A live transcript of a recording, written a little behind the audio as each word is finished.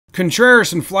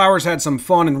Contreras and Flowers had some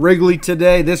fun in Wrigley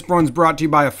today. This one's brought to you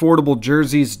by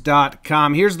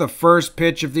AffordableJerseys.com. Here's the first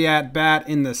pitch of the at-bat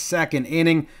in the second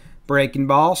inning. Breaking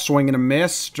ball, swing and a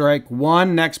miss, strike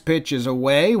one. Next pitch is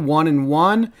away,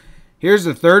 1-1. Here's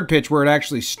the third pitch where it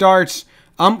actually starts.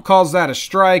 Ump calls that a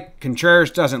strike.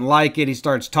 Contreras doesn't like it. He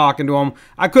starts talking to him.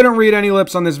 I couldn't read any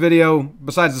lips on this video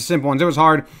besides the simple ones. It was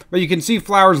hard. But you can see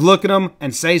Flowers look at him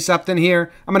and say something here.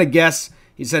 I'm going to guess.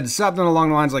 He said something along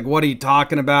the lines like, "What are you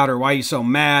talking about?" or "Why are you so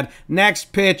mad?"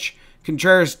 Next pitch,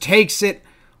 Contreras takes it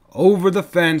over the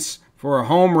fence for a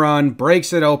home run,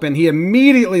 breaks it open. He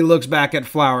immediately looks back at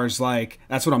Flowers like,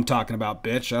 "That's what I'm talking about,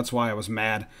 bitch. That's why I was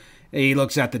mad." He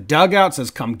looks at the dugout,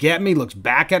 says, "Come get me." Looks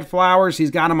back at Flowers.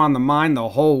 He's got him on the mind the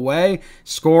whole way.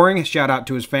 Scoring, shout out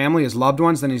to his family, his loved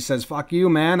ones. Then he says, "Fuck you,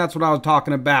 man. That's what I was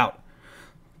talking about.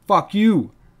 Fuck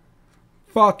you.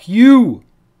 Fuck you.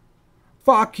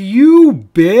 Fuck you,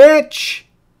 bitch."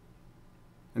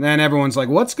 And then everyone's like,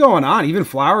 "What's going on?" Even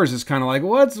Flowers is kind of like,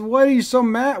 what are you so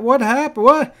mad? What happened?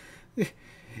 What?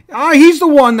 He's the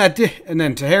one that did. And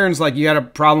then Teheran's like, "You got a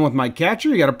problem with my catcher?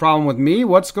 You got a problem with me?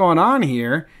 What's going on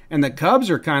here?" And the Cubs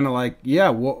are kind of like, "Yeah,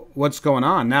 what's going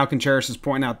on?" Now Contreras is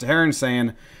pointing out Teheran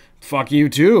saying, "Fuck you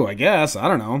too, I guess." I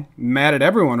don't know. Mad at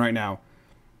everyone right now.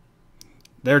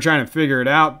 They're trying to figure it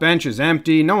out. Bench is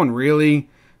empty. No one really.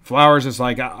 Flowers is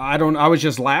like, I was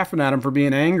just laughing at him for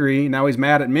being angry. Now he's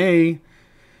mad at me.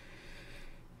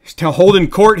 He's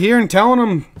holding court here and telling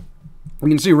him. You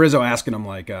can see Rizzo asking him,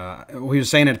 like, he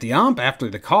was saying it at the ump after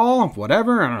the call,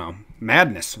 whatever. I don't know.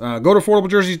 Madness. Go to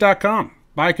AffordableJerseys.com.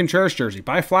 Buy a Contreras jersey.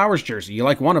 Buy a Flowers jersey. You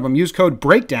like one of them, use code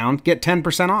BREAKDOWN. Get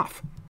 10% off.